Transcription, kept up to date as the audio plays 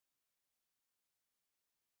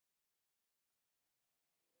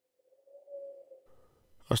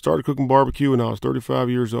I started cooking barbecue when I was 35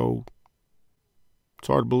 years old. It's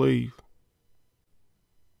hard to believe.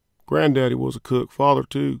 Granddaddy was a cook, father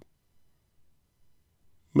too.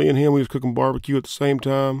 Me and him, we was cooking barbecue at the same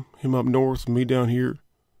time, him up north and me down here.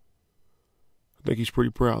 I think he's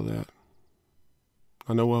pretty proud of that.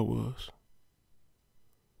 I know I was.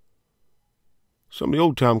 Some of the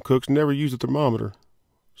old-time cooks never used a thermometer.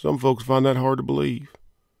 Some folks find that hard to believe.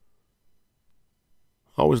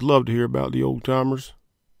 I always loved to hear about the old-timers.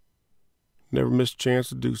 Never missed a chance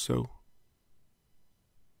to do so.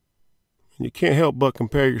 And you can't help but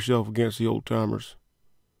compare yourself against the old-timers.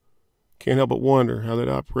 Can't help but wonder how they'd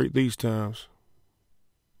operate these times.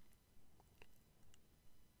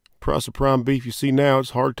 Price of prime beef you see now, it's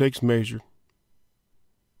hard to take measure.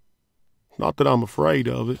 Not that I'm afraid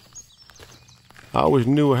of it. I always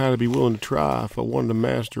knew I had to be willing to try if I wanted to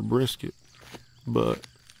master brisket. But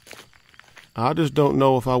I just don't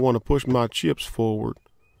know if I want to push my chips forward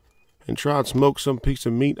and try and smoke some piece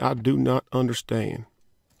of meat I do not understand.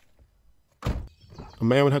 A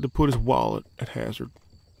man would have to put his wallet at hazard.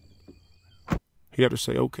 He'd have to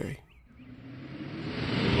say, okay,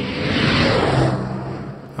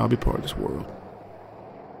 I'll be part of this world.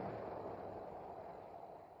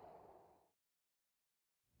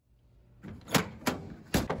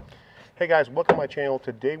 Hey guys, welcome to my channel.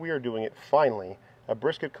 Today we are doing it, finally, a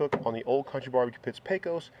brisket cook on the Old Country Barbecue Pits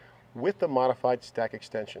Pecos with the modified stack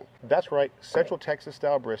extension. That's right, Central Texas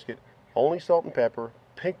style brisket, only salt and pepper,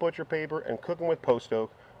 pink butcher paper, and cooking with post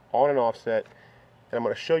oak on an offset. And I'm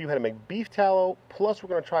going to show you how to make beef tallow, plus we're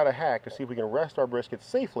going to try to hack to see if we can rest our brisket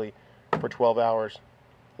safely for 12 hours.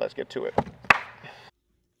 Let's get to it.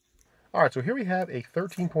 Alright, so here we have a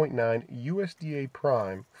 13.9 USDA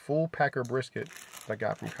Prime full packer brisket that I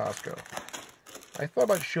got from Costco. I thought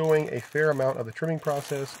about showing a fair amount of the trimming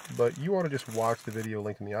process, but you ought to just watch the video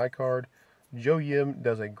linked in the iCard. Joe Yim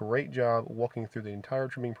does a great job walking through the entire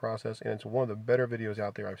trimming process, and it's one of the better videos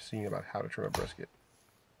out there I've seen about how to trim a brisket.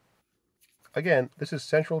 Again, this is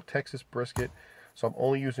Central Texas brisket, so I'm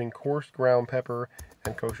only using coarse ground pepper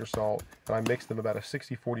and kosher salt, and I mix them about a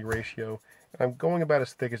 60-40 ratio, and I'm going about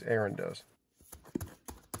as thick as Aaron does.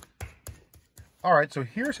 Alright, so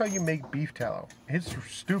here's how you make beef tallow. It's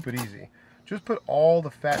stupid easy. Just put all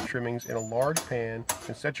the fat trimmings in a large pan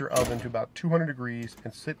and set your oven to about 200 degrees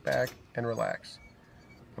and sit back and relax.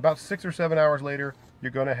 About 6 or 7 hours later,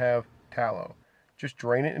 you're going to have tallow. Just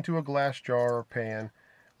drain it into a glass jar or pan,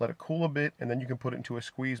 let it cool a bit, and then you can put it into a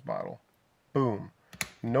squeeze bottle. Boom.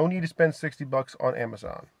 No need to spend 60 bucks on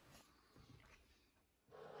Amazon.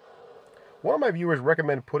 One of my viewers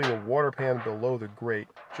recommended putting a water pan below the grate,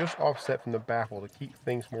 just offset from the baffle to keep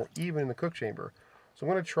things more even in the cook chamber. So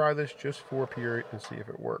I'm going to try this just for a period and see if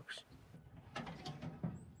it works.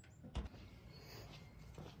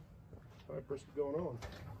 All right, brisket going on.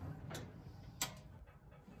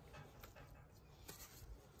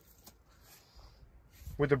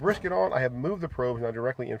 With the brisket on, I have moved the probes now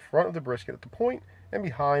directly in front of the brisket at the point and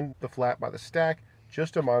behind the flat by the stack,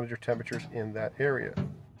 just to monitor temperatures in that area.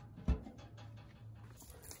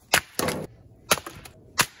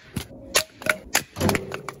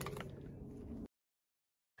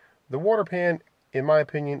 The water pan, in my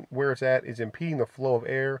opinion, where it's at is impeding the flow of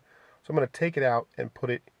air, so I'm going to take it out and put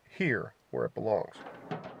it here where it belongs.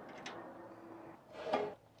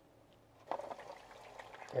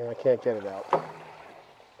 And I can't get it out.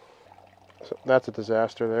 So that's a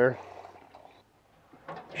disaster there.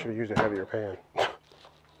 I should have used a heavier pan.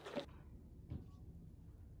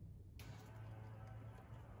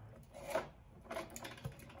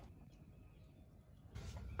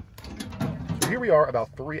 So here we are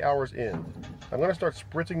about 3 hours in. I'm going to start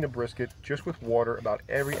spritzing the brisket just with water about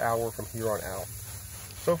every hour from here on out.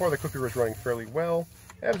 So far the cooker is running fairly well,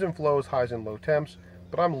 ebbs and flows, highs and low temps,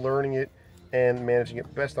 but I'm learning it and managing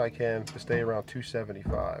it best I can to stay around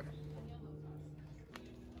 275.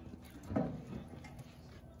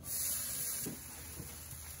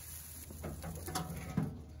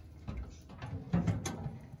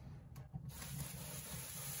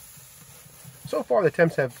 So far, the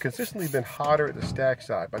temps have consistently been hotter at the stack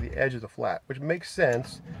side by the edge of the flat, which makes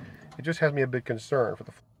sense. It just has me a bit concerned. For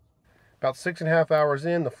the about 6.5 hours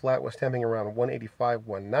in, the flat was temping around 185,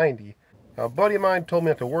 190. Now, a buddy of mine told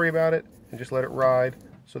me not to worry about it and just let it ride,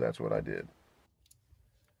 so that's what I did.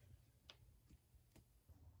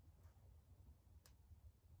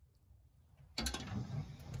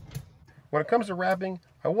 When it comes to wrapping,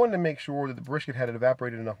 I wanted to make sure that the brisket had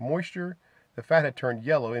evaporated enough moisture, the fat had turned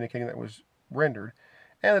yellow, indicating that it was rendered,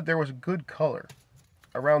 and that there was a good color.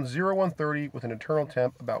 Around 0130 with an internal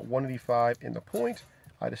temp about 185 in the point,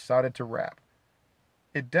 I decided to wrap.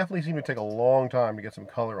 It definitely seemed to take a long time to get some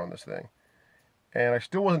color on this thing. And I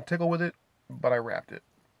still wasn't tickled with it, but I wrapped it.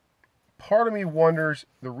 Part of me wonders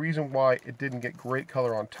the reason why it didn't get great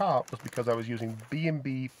color on top was because I was using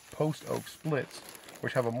B&B post oak splits,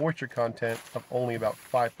 which have a moisture content of only about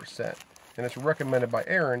 5%. And it's recommended by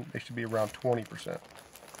Aaron they should be around 20%.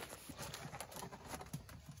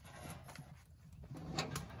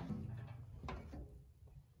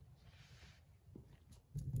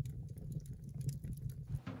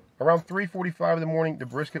 Around 3:45 in the morning, the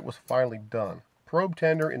brisket was finally done. Probe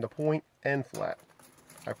tender in the point and flat.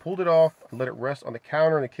 I pulled it off and let it rest on the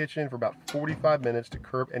counter in the kitchen for about 45 minutes to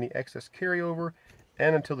curb any excess carryover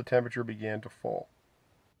and until the temperature began to fall.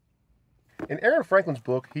 In Aaron Franklin's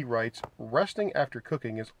book, he writes, resting after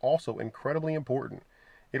cooking is also incredibly important.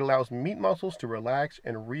 It allows meat muscles to relax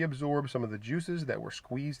and reabsorb some of the juices that were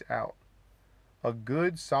squeezed out. A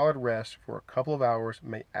good, solid rest for a couple of hours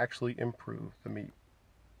may actually improve the meat.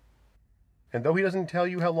 And though he doesn't tell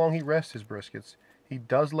you how long he rests his briskets, he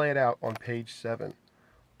does lay it out on page 7.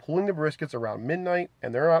 Pulling the briskets around midnight,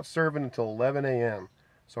 and they're not serving until 11 a.m.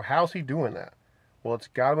 So how's he doing that? Well, it's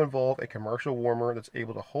got to involve a commercial warmer that's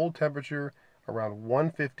able to hold temperature around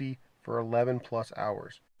 150 for 11 plus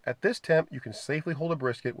hours. At this temp, you can safely hold a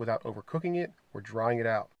brisket without overcooking it or drying it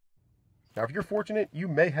out. Now, if you're fortunate, you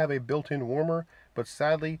may have a built-in warmer, but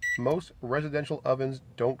sadly, most residential ovens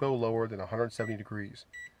don't go lower than 170 degrees.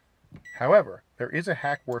 However, there is a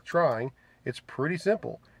hack worth trying. It's pretty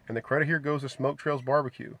simple, and the credit here goes to Smoke Trails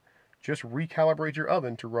Barbecue. Just recalibrate your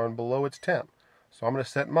oven to run below its temp. So I'm going to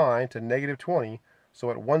set mine to -20, so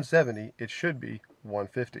at 170 it should be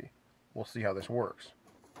 150. We'll see how this works.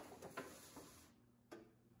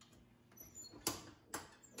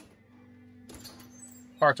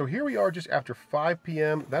 Alright, so here we are just after 5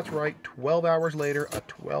 p.m. That's right, 12 hours later, a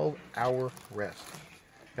 12-hour rest.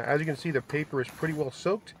 Now, as you can see, the paper is pretty well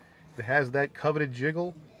soaked. It has that coveted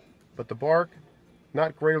jiggle, but the bark,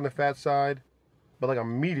 not great on the fat side, but like a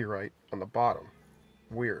meteorite on the bottom.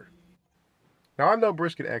 Weird. Now, I'm no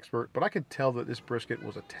brisket expert, but I could tell that this brisket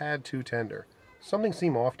was a tad too tender. Something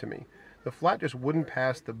seemed off to me. The flat just wouldn't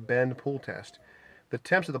pass the bend pull test. The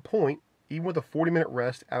temps at the point, even with a 40-minute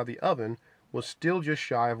rest out of the oven, was still just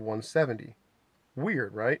shy of 170.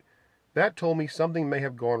 Weird, right? That told me something may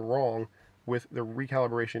have gone wrong with the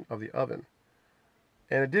recalibration of the oven.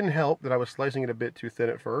 And it didn't help that I was slicing it a bit too thin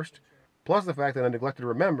at first, plus the fact that I neglected to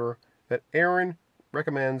remember that Aaron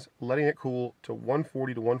recommends letting it cool to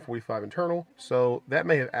 140 to 145 internal, so that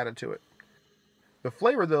may have added to it. The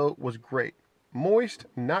flavor, though, was great. Moist,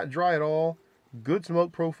 not dry at all, good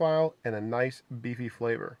smoke profile, and a nice beefy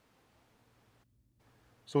flavor.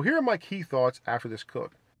 So here are my key thoughts after this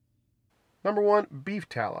cook. Number 1, beef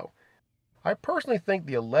tallow. I personally think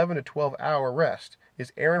the 11 to 12 hour rest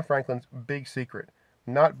is Aaron Franklin's big secret,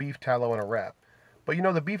 not beef tallow in a wrap. But you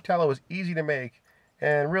know, the beef tallow is easy to make,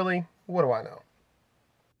 and really, what do I know?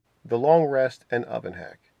 The long rest and oven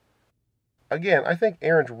hack. Again, I think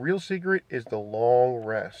Aaron's real secret is the long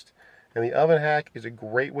rest, and the oven hack is a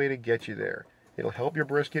great way to get you there. It'll help your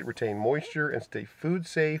brisket retain moisture and stay food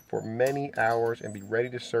safe for many hours and be ready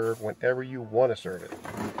to serve whenever you want to serve it,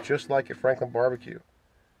 just like at Franklin Barbecue.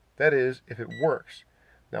 That is, if it works.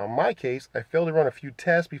 Now, in my case, I failed to run a few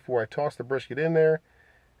tests before I tossed the brisket in there.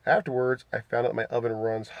 Afterwards, I found out my oven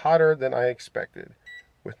runs hotter than I expected.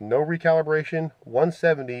 With no recalibration,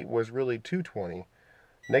 170 was really 220.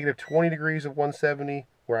 -20 degrees of 170,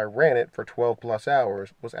 where I ran it for 12 plus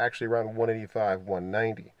hours, was actually around 185,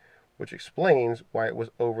 190, which explains why it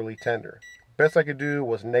was overly tender. Best I could do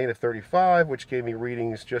was -35, which gave me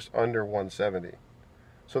readings just under 170.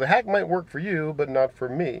 So the hack might work for you, but not for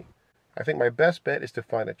me. I think my best bet is to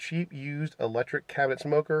find a cheap used electric cabinet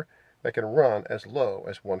smoker that can run as low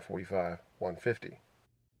as 145, 150.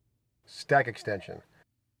 Stack extension.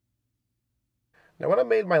 Now, when I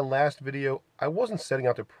made my last video, I wasn't setting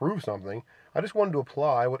out to prove something. I just wanted to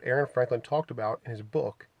apply what Aaron Franklin talked about in his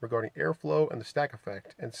book regarding airflow and the stack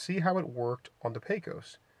effect and see how it worked on the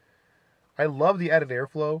Pecos. I love the added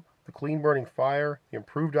airflow, the clean burning fire, the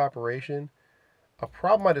improved operation. A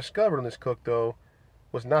problem I discovered on this cook, though,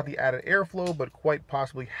 was not the added airflow, but quite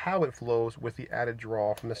possibly how it flows with the added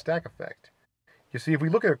draw from the stack effect. You see, if we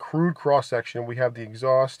look at a crude cross-section, we have the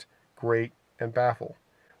exhaust, grate, and baffle.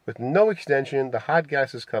 With no extension, the hot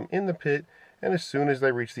gases come in the pit, and as soon as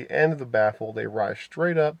they reach the end of the baffle, they rise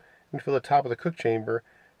straight up and fill the top of the cook chamber,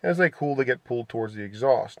 and as they cool, they get pulled towards the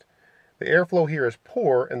exhaust. The airflow here is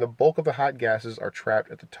poor, and the bulk of the hot gases are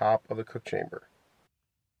trapped at the top of the cook chamber.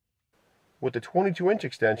 With the 22-inch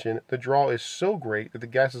extension, the draw is so great that the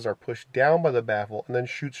gases are pushed down by the baffle and then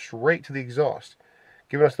shoot straight to the exhaust.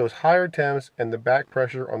 giving us those higher temps and the back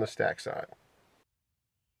pressure on the stack side.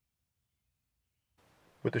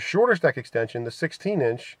 With the shorter stack extension, the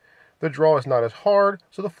 16-inch, the draw is not as hard,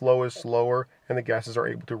 so the flow is slower, and the gases are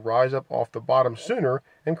able to rise up off the bottom sooner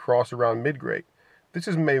and cross around mid-grate. This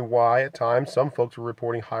is maybe why, at times, some folks were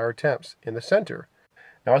reporting higher temps in the center.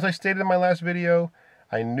 Now, as I stated in my last video,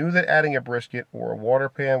 I knew that adding a brisket or a water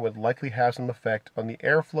pan would likely have some effect on the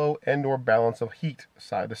airflow and/or balance of heat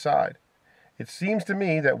side to side. It seems to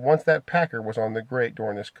me that once that packer was on the grate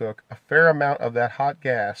during this cook, a fair amount of that hot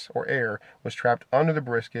gas or air was trapped under the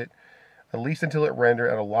brisket, at least until it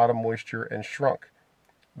rendered at a lot of moisture and shrunk.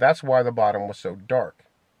 That's why the bottom was so dark.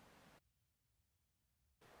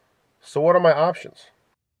 So what are my options?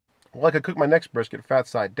 Well, I could cook my next brisket fat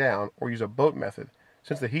side down or use a boat method,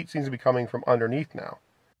 since the heat seems to be coming from underneath now.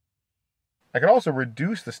 I could also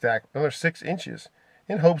reduce the stack another 6 inches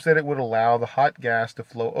in hopes that it would allow the hot gas to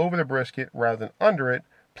flow over the brisket rather than under it,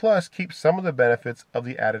 plus keep some of the benefits of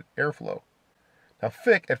the added airflow. Now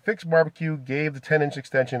Fick at Fick's Barbecue gave the 10-inch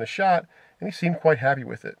extension a shot, and he seemed quite happy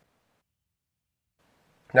with it.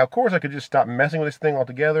 Now, of course, I could just stop messing with this thing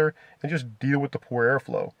altogether and just deal with the poor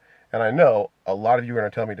airflow, and I know a lot of you are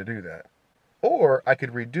going to tell me to do that. Or I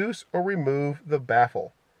could reduce or remove the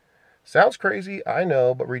baffle. Sounds crazy, I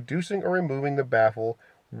know, but reducing or removing the baffle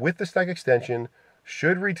with the stack extension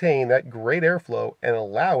should retain that great airflow and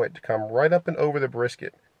allow it to come right up and over the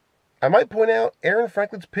brisket. I might point out, Aaron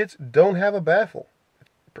Franklin's pits don't have a baffle.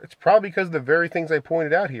 It's probably because of the very things I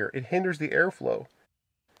pointed out here. It hinders the airflow.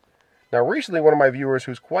 Now, recently, one of my viewers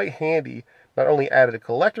who's quite handy not only added a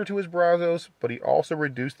collector to his Brazos, but he also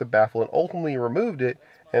reduced the baffle and ultimately removed it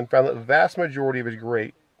and found that the vast majority of his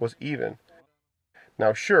grate was even.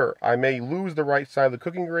 Now, sure, I may lose the right side of the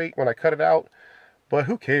cooking grate when I cut it out, but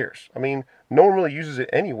who cares? I mean, no one really uses it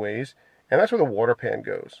anyways, and that's where the water pan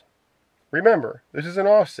goes. Remember, this is an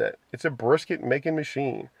offset. It's a brisket making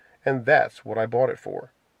machine, and that's what I bought it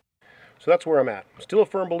for. So that's where I'm at. I'm still a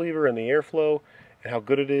firm believer in the airflow and how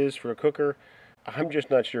good it is for a cooker. I'm just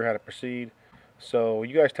not sure how to proceed. So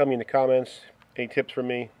you guys tell me in the comments. Any tips from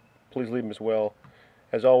me, please leave them as well.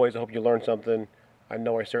 As always, I hope you learned something. I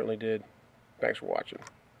know I certainly did. Thanks for watching.